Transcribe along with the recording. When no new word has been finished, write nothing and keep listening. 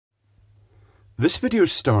This video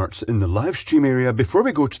starts in the live stream area before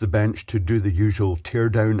we go to the bench to do the usual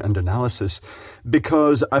teardown and analysis,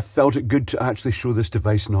 because I felt it good to actually show this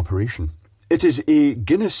device in operation. It is a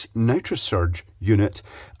Guinness nitrosurge unit,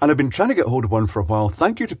 and I've been trying to get hold of one for a while.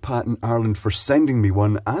 Thank you to Pat in Ireland for sending me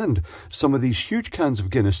one and some of these huge cans of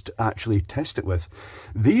Guinness to actually test it with.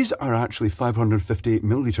 These are actually 558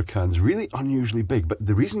 milliliter cans, really unusually big, but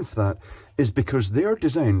the reason for that is because they are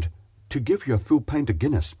designed to give you a full pint of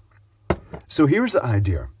Guinness. So here's the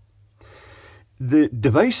idea. The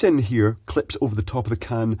device in here clips over the top of the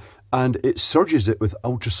can and it surges it with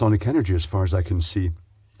ultrasonic energy as far as I can see.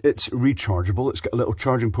 It's rechargeable, it's got a little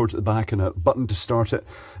charging port at the back and a button to start it.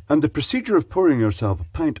 And the procedure of pouring yourself a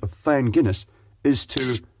pint of fine Guinness is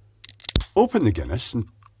to open the Guinness, and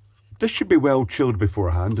this should be well chilled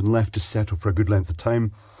beforehand and left to settle for a good length of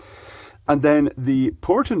time. And then the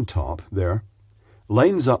port on top there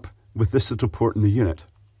lines up with this little port in the unit.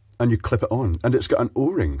 And you clip it on, and it's got an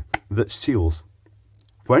O-ring that seals.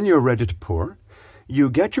 When you're ready to pour, you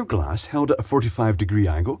get your glass held at a 45-degree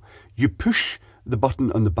angle, you push the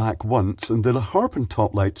button on the back once, and the harp on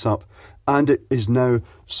top lights up, and it is now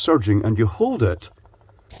surging, and you hold it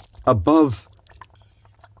above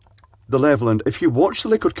the level, and if you watch the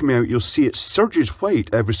liquid coming out, you'll see it surges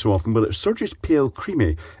white every so often, but it surges pale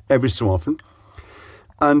creamy every so often.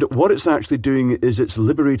 And what it's actually doing is it's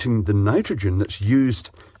liberating the nitrogen that's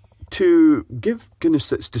used to give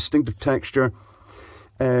Guinness its distinctive texture,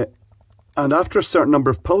 and after a certain number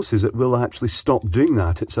of pulses it will actually stop doing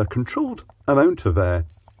that. It's a controlled amount of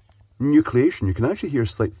nucleation. You can actually hear a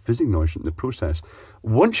slight fizzing noise in the process.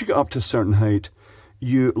 Once you get up to a certain height,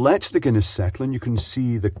 you let the Guinness settle and you can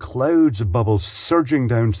see the clouds of bubbles surging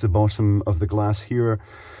down to the bottom of the glass here,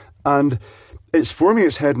 and it's forming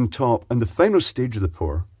its head and top, and the final stage of the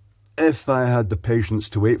pour, if I had the patience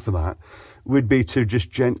to wait for that, would be to just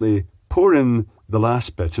gently pour in the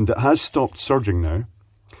last bit, and it has stopped surging now,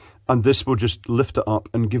 and this will just lift it up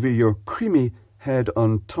and give you your creamy head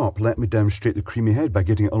on top. Let me demonstrate the creamy head by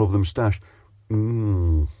getting it all over the moustache.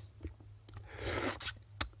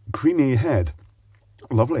 Creamy head,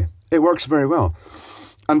 lovely. It works very well,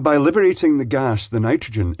 and by liberating the gas, the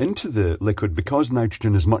nitrogen, into the liquid, because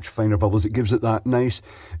nitrogen is much finer bubbles, it gives it that nice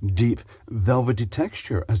deep velvety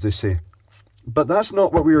texture, as they say. But that's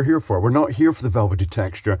not what we are here for. We're not here for the velvety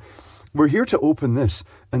texture. We're here to open this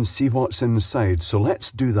and see what's inside. So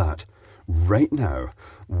let's do that right now.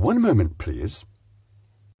 One moment, please.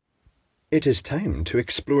 It is time to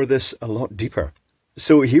explore this a lot deeper.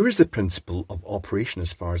 So here is the principle of operation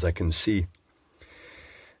as far as I can see.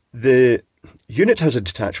 The unit has a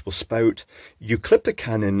detachable spout. You clip the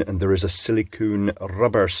can in and there is a silicone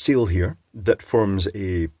rubber seal here that forms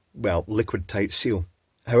a, well, liquid tight seal.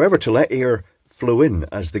 However, to let air flow in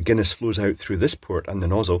as the Guinness flows out through this port and the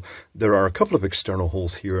nozzle, there are a couple of external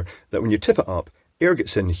holes here that when you tip it up, air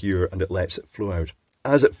gets in here and it lets it flow out.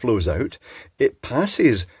 As it flows out, it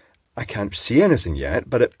passes, I can't see anything yet,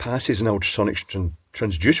 but it passes an ultrasonic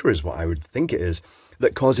transducer is what I would think it is,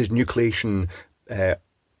 that causes nucleation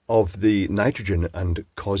of the nitrogen and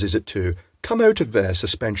causes it to come out of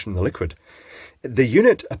suspension in the liquid. The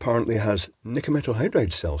unit apparently has nickel metal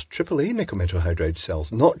hydride cells, AAA nickel metal hydride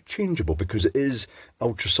cells, not changeable because it is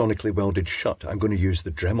ultrasonically welded shut. I'm going to use the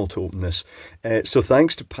Dremel to open this. So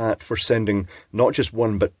thanks to Pat for sending not just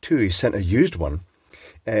one but two. He sent a used one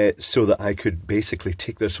so that I could basically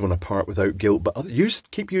take this one apart without guilt, but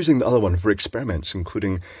keep using the other one for experiments,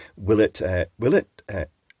 including will it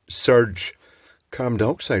surge carbon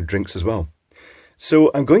dioxide drinks as well. So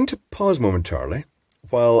I'm going to pause momentarily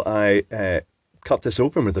while I cut this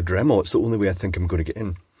open with a Dremel. It's the only way I think I'm going to get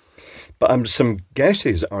in. But some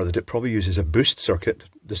guesses are that it probably uses a boost circuit.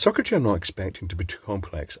 The circuitry I'm not expecting to be too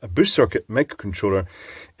complex. A boost circuit, microcontroller,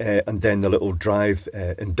 and then the little drive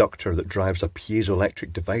inductor that drives a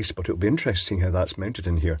piezoelectric device. But it'll be interesting how that's mounted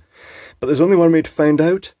in here. But there's only one way to find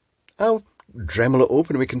out. I'll Dremel it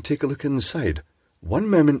open and we can take a look inside. One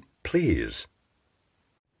moment, please.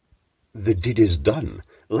 The deed is done.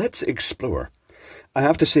 Let's explore. I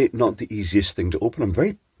have to say, not the easiest thing to open. I'm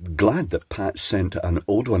very glad that Pat sent an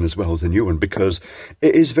old one as well as the new one, because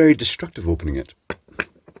it is very destructive opening it,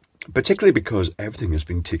 particularly because everything has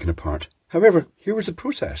been taken apart. However, here was the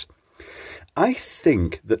process. I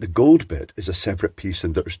think that the gold bit is a separate piece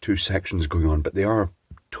and there's two sections going on, but they are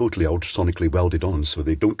totally ultrasonically welded on, so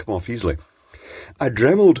they don't come off easily. I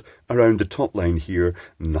Dremeled around the top line here,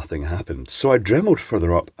 nothing happened. So I Dremeled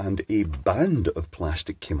further up and a band of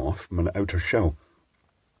plastic came off from an outer shell,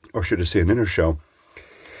 or should I say an inner shell.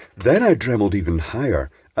 Then I Dremeled even higher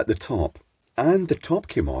at the top and the top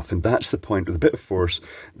came off, and that's the point with a bit of force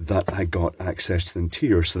that I got access to the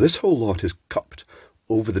interior. So this whole lot is cupped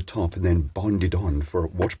over the top and then bonded on for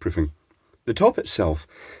waterproofing. The top itself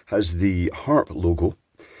has the Harp logo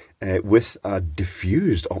with a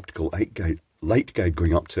diffused optical light guide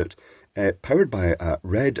going up to it, powered by a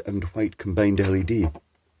red and white combined LED.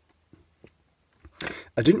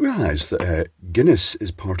 I didn't realise that Guinness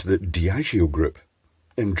is part of the Diageo group.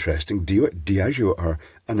 Interesting. Diageo are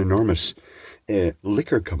an enormous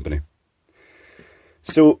liquor company.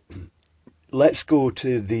 So let's go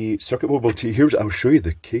to the circuit board. Well, I'll show you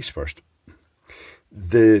the case first.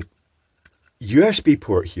 The USB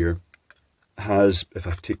port here has, if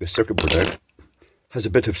I take the circuit board out, has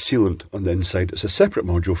a bit of sealant on the inside. It's a separate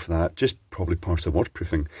module for that, just probably part of the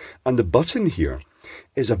waterproofing. And the button here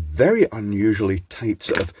is a very unusually tight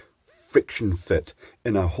sort of friction fit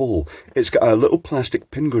in a hole. It's got a little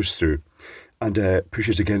plastic pin goes through and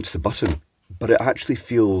pushes against the button, but it actually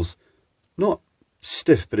feels not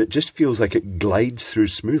stiff, but it just feels like it glides through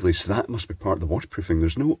smoothly. So that must be part of the waterproofing.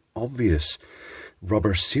 There's no obvious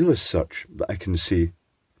rubber seal as such that I can see.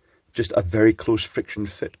 Just a very close friction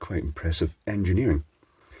fit, quite impressive engineering.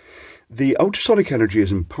 The ultrasonic energy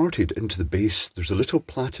is imparted into the base. There's a little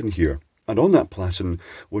platen here, and on that platen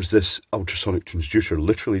was this ultrasonic transducer,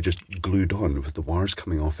 literally just glued on with the wires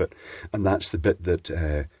coming off it, and that's the bit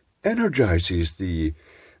that energizes the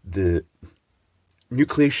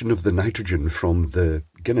nucleation of the nitrogen from the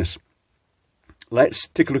Guinness. Let's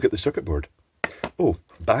take a look at the circuit board. Oh,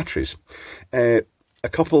 batteries. A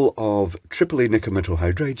couple of AAA nickel metal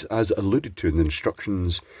hydrides, as alluded to in the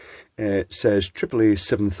instructions, says AAA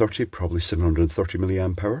 730, probably 730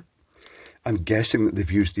 milliamp hour. I'm guessing that they've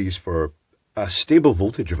used these for a stable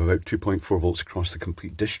voltage of about 2.4 volts across the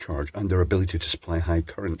complete discharge and their ability to supply high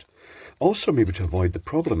current. Also maybe to avoid the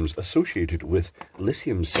problems associated with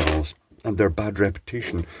lithium cells and their bad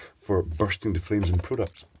reputation for bursting the flames in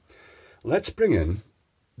products. Let's bring in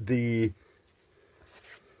the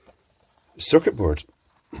circuit board.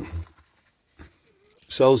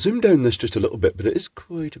 So I'll zoom down this just a little bit, but it is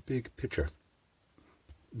quite a big picture.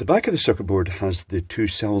 The back of the circuit board has the two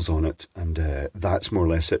cells on it, and that's more or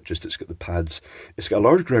less it. Just it's got the pads. It's got a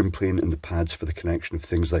large ground plane and the pads for the connection of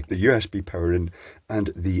things like the USB power in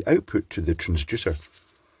and the output to the transducer.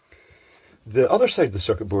 The other side of the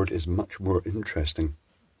circuit board is much more interesting.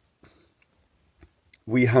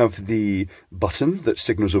 We have the button that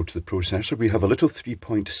signals over to the processor. We have a little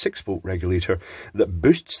 3.6 volt regulator that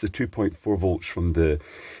boosts the 2.4 volts from the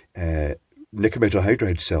nickel metal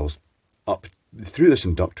hydride cells up through this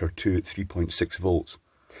inductor to 3.6 volts.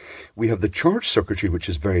 We have the charge circuitry, which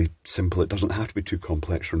is very simple. It doesn't have to be too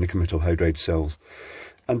complex for nickel metal hydride cells.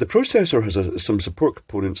 And the processor has some support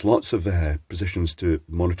components, lots of positions to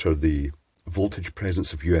monitor the voltage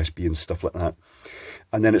presence of USB and stuff like that.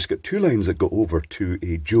 And then it's got two lines that go over to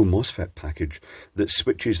a dual MOSFET package that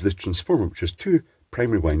switches the transformer, which has two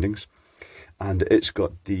primary windings, and it's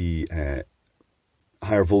got the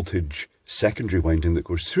higher voltage secondary winding that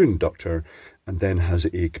goes through an inductor and then has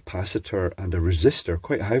a capacitor and a resistor,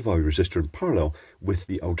 quite a high value resistor in parallel with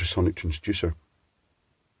the ultrasonic transducer.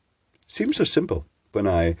 Seems so simple when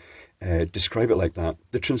I describe it like that.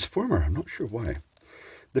 The transformer, I'm not sure why.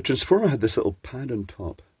 The transformer had this little pad on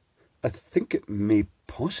top. I think it may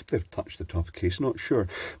possibly have touched the top of the case, not sure.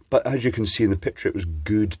 But as you can see in the picture, it was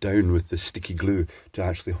glued down with the sticky glue to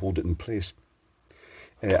actually hold it in place,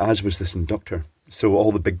 as was this inductor. So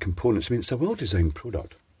all the big components, I mean, it's a well-designed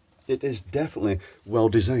product. It is definitely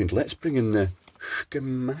well-designed. Let's bring in the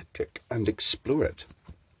schematic and explore it.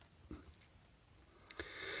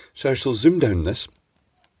 So I shall zoom down this,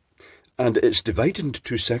 and it's divided into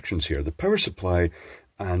two sections here, the power supply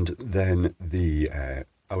and then the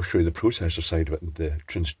I'll show you the processor side of it and the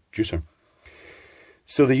transducer.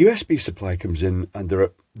 So the USB supply comes in, and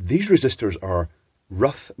these resistors are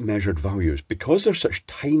rough measured values. Because they're such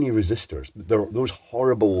tiny resistors, they're those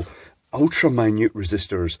horrible ultra minute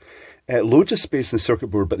resistors, loads of space in the circuit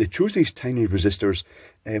board, but they chose these tiny resistors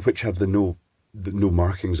which have the no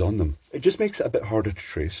markings on them. It just makes it a bit harder to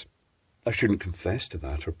trace. I shouldn't confess to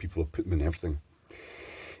that, or people will put them in everything.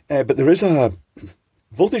 But there is a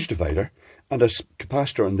voltage divider and a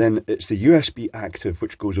capacitor, and then it's the USB active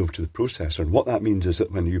which goes over to the processor. And what that means is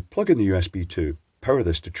that when you plug in the USB to power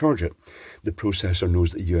this, to charge it, the processor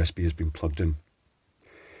knows that the USB has been plugged in.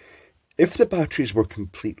 If the batteries were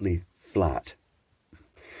completely flat,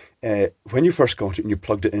 when you first got it and you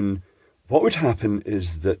plugged it in, what would happen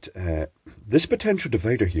is that this potential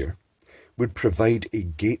divider here would provide a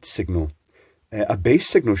gate signal, a base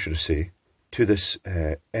signal should I say, to this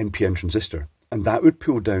NPN transistor. And that would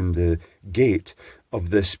pull down the gate of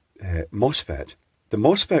this MOSFET. The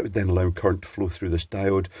MOSFET would then allow current to flow through this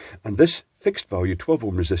diode and this fixed value 12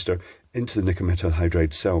 ohm resistor into the nickel metal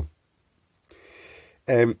hydride cell.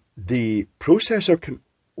 The processor can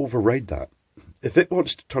override that. If it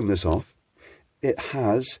wants to turn this off, it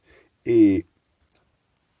has a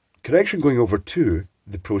connection going over to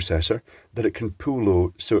the processor that it can pull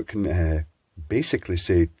low, so it can basically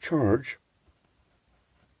say charge,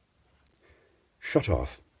 shut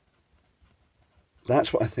off.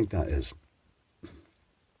 That's what I think that is.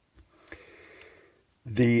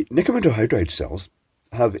 The nickel metal hydride cells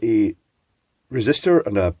have a resistor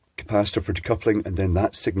and a capacitor for decoupling, and then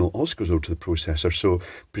that signal also goes over to the processor, so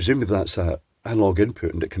presumably that's an analog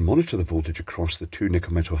input and it can monitor the voltage across the two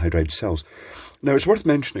nickel metal hydride cells. Now it's worth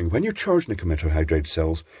mentioning, when you charge nickel metal hydride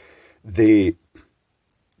cells, they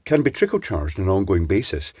can be trickle charged on an ongoing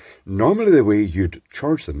basis. Normally the way you'd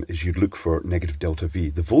charge them is you'd look for negative delta V.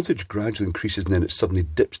 The voltage gradually increases and then it suddenly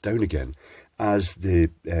dips down again as the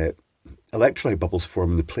electrolyte bubbles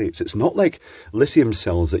form in the plates. It's not like lithium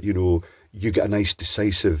cells that, you know, you get a nice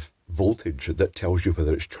decisive voltage that tells you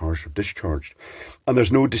whether it's charged or discharged. And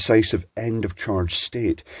there's no decisive end of charge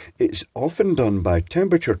state. It's often done by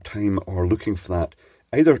temperature, time, or looking for that,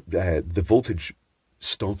 either the voltage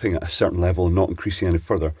stopping at a certain level and not increasing any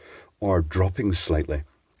further, or dropping slightly.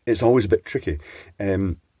 It's always a bit tricky.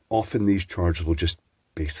 Often these charges will just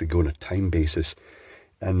basically go on a time basis.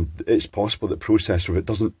 And it's possible that the processor, if it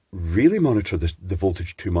doesn't really monitor the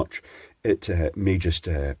voltage too much, it may just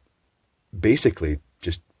basically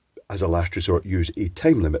just as a last resort use a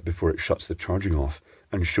time limit before it shuts the charging off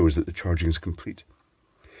and shows that the charging is complete.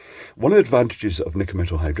 One of the advantages of nickel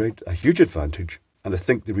metal hydride, a huge advantage, and I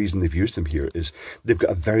think the reason they've used them here is they've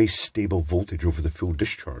got a very stable voltage over the full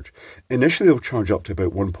discharge. Initially they'll charge up to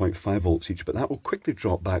about 1.5 volts each, but that will quickly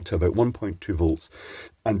drop back to about 1.2 volts,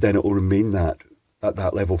 and then it will remain at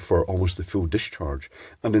that level for almost the full discharge.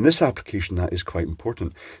 And in this application that is quite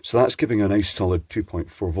important. So that's giving a nice solid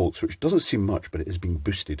 2.4 volts, which doesn't seem much, but it is being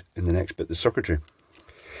boosted in the next bit of the circuitry.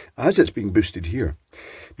 As it's being boosted here,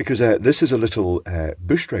 because this is a little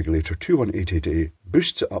boost regulator, 21888,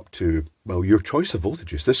 boosts it up to, well, your choice of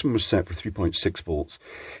voltages. This one was set for 3.6 volts,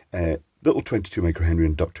 little 22 microhenry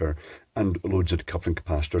inductor, and loads of decoupling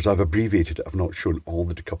capacitors. I've abbreviated it, I've not shown all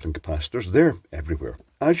the decoupling capacitors. They're everywhere,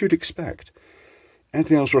 as you'd expect.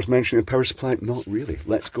 Anything else worth mentioning? The power supply? Not really.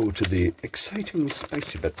 Let's go to the exciting,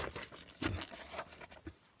 spicy bit.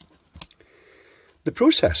 The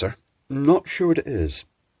processor, not sure what it is.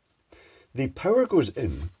 The power goes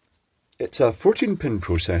in. It's a 14-pin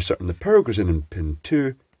processor, and the power goes in pin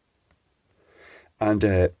 2,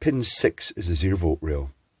 and pin 6 is the 0 volt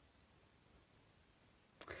rail.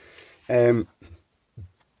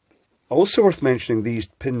 Also worth mentioning, these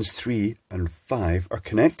pins 3 and 5 are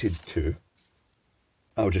connected to,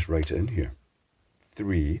 I'll just write it in here,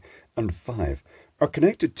 3 and 5 are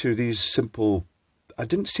connected to these simple, I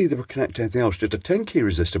didn't see they were connected to anything else, just a 10k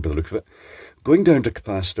resistor by the look of it, going down to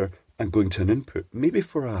capacitor and going to an input, maybe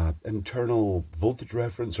for a internal voltage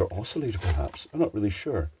reference or oscillator perhaps, I'm not really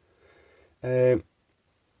sure. That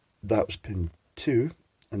was pin 2,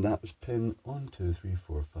 and that was pin 1, 2, 3,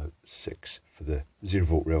 4, 5, 6 for the 0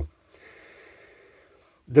 volt rail.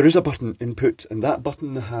 There is a button input, and that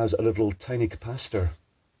button has a little tiny capacitor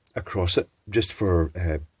across it, just for,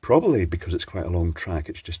 probably because it's quite a long track,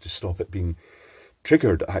 it's just to stop it being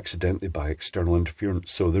triggered accidentally by external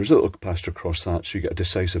interference. So there's a little capacitor across that, so you get a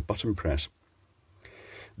decisive button press.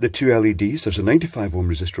 The two LEDs, there's a 95 ohm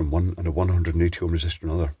resistor in one and a 180 ohm resistor in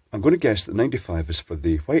another. I'm going to guess that 95 is for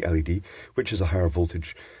the white LED, which is a higher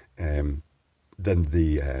voltage than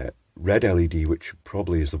the red LED, which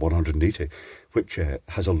probably is the 180, which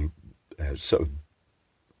has a sort of,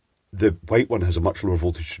 the white one has a much lower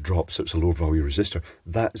voltage to drop, so it's a low value resistor.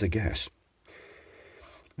 That is a guess.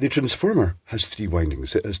 The transformer has 3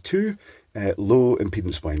 windings. It has 2 low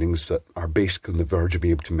impedance windings that are basically on the verge of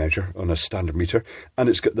being able to measure on a standard meter, and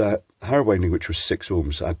it's got that higher winding which was 6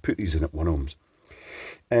 ohms. I'd put these in at 1 ohms.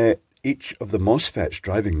 Each of the MOSFETs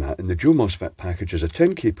driving that in the dual MOSFET package is a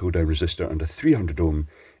 10k pull down resistor and a 300 ohm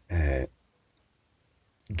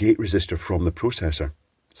gate resistor from the processor.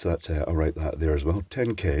 So that's, I'll write that there as well,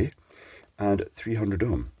 10k and 300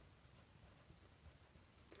 ohm.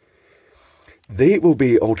 They will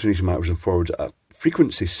be alternating backwards and forwards at a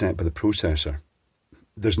frequency set by the processor.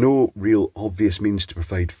 There's no real obvious means to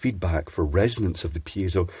provide feedback for resonance of the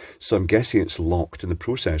piezo, so I'm guessing it's locked in the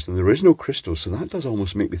processor, and there is no crystal, so that does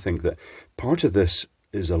almost make me think that part of this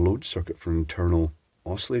is a load circuit for an internal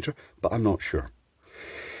oscillator, but I'm not sure.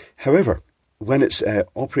 However, when it's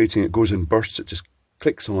operating, it goes in bursts, it just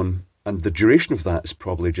clicks on And the duration of that is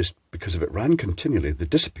probably just because if it ran continually, the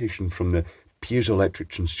dissipation from the piezoelectric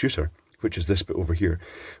transducer, which is this bit over here,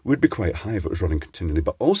 would be quite high if it was running continually,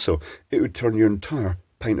 but also it would turn your entire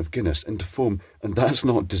pint of Guinness into foam, and that's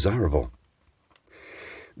not desirable.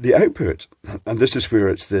 The output, and this is where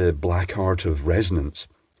it's the black art of resonance,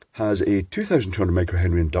 has a 2200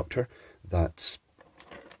 microhenry inductor, that's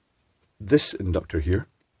this inductor here,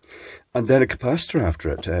 and then a capacitor after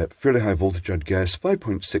it, fairly high voltage I'd guess,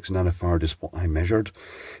 5.6 nanofarad is what I measured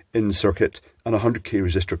in circuit, and a 100k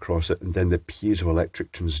resistor across it, and then the piezoelectric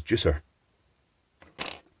transducer.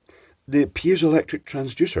 The piezoelectric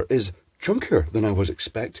transducer is chunkier than I was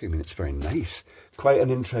expecting. I mean, it's very nice. Quite an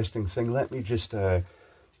interesting thing. Let me just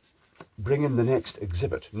bring in the next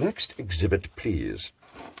exhibit. Next exhibit, please.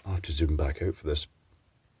 I'll have to zoom back out for this.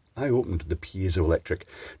 I opened the piezoelectric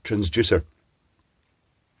transducer.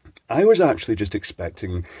 I was actually just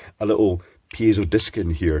expecting a little piezo disc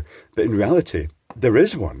in here, but in reality, there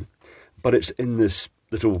is one, but it's in this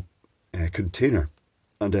little container.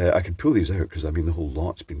 And I can pull these out because, I mean, the whole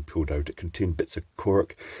lot's been pulled out. It contained bits of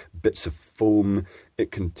cork, bits of foam.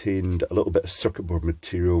 It contained a little bit of circuit board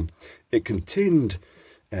material. It contained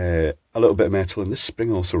a little bit of metal, and this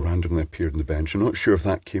spring also randomly appeared on the bench. I'm not sure if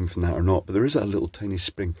that came from that or not, but there is a little tiny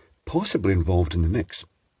spring possibly involved in the mix.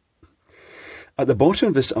 At the bottom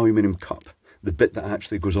of this aluminium cup, the bit that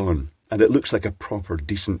actually goes on, and it looks like a proper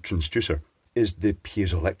decent transducer, is the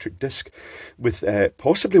piezoelectric disc, with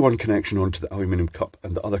possibly one connection onto the aluminium cup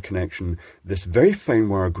and the other connection, this very fine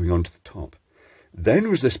wire going onto the top. Then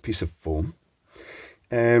was this piece of foam.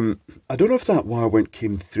 I don't know if that wire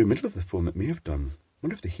came through the middle of the foam. It may have done. I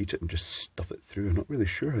wonder if they heat it and just stuff it through. I'm not really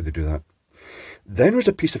sure how they do that. Then was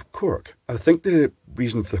a piece of cork. I think the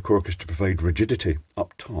reason for the cork is to provide rigidity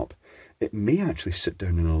up top. It may actually sit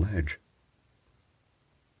down in a ledge.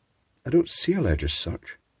 I don't see a ledge as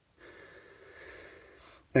such.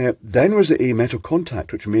 Then was a metal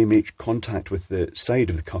contact, which may make contact with the side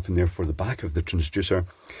of the cup and therefore the back of the transducer.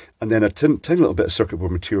 And then a tiny little bit of circuit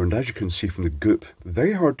board material. And as you can see from the goop,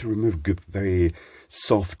 very hard to remove goop, very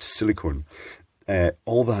soft silicone.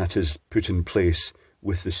 All that is put in place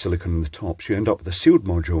with the silicone on the top. So you end up with a sealed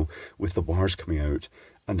module with the wires coming out.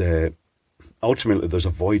 And ultimately there's a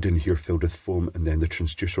void in here filled with foam, and then the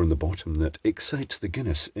transducer on the bottom that excites the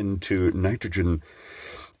Guinness into nitrogen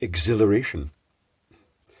exhilaration.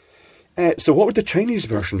 So what would the Chinese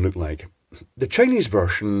version look like? The Chinese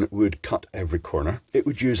version would cut every corner. It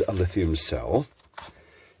would use a lithium cell.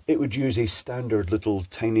 It would use a standard little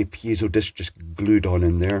tiny piezo disc just glued on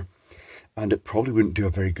in there. And it probably wouldn't do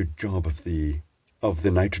a very good job of the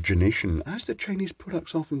nitrogenation, as the Chinese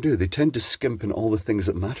products often do. They tend to skimp in all the things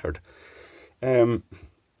that mattered. It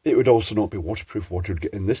would also not be waterproof. Water would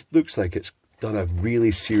get in. This looks like it's done a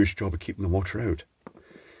really serious job of keeping the water out.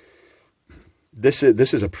 This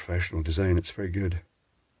is a professional design. It's very good.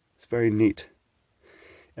 It's very neat.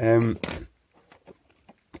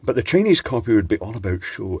 But the Chinese copy would be all about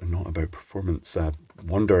show and not about performance. I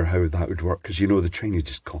wonder how that would work, because you know the Chinese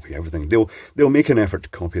just copy everything. They'll make an effort to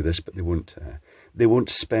copy this, but they won't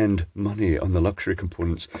spend money on the luxury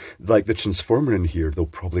components like the transformer in here. They'll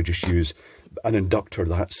probably just use an inductor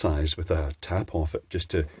that size with a tap off it just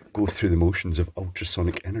to go through the motions of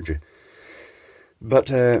ultrasonic energy. But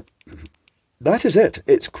that is it.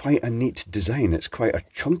 It's quite a neat design. It's quite a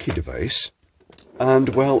chunky device.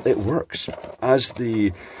 And, well, it works. As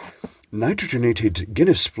the nitrogenated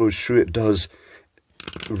Guinness flows through, it does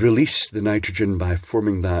release the nitrogen by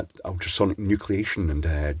forming that ultrasonic nucleation,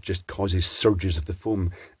 and just causes surges of the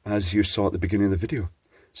foam, as you saw at the beginning of the video.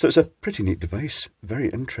 So it's a pretty neat device. Very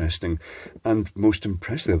interesting. And most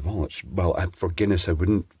impressive of all, for Guinness, I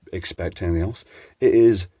wouldn't expect anything else. It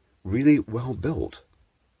is really well built.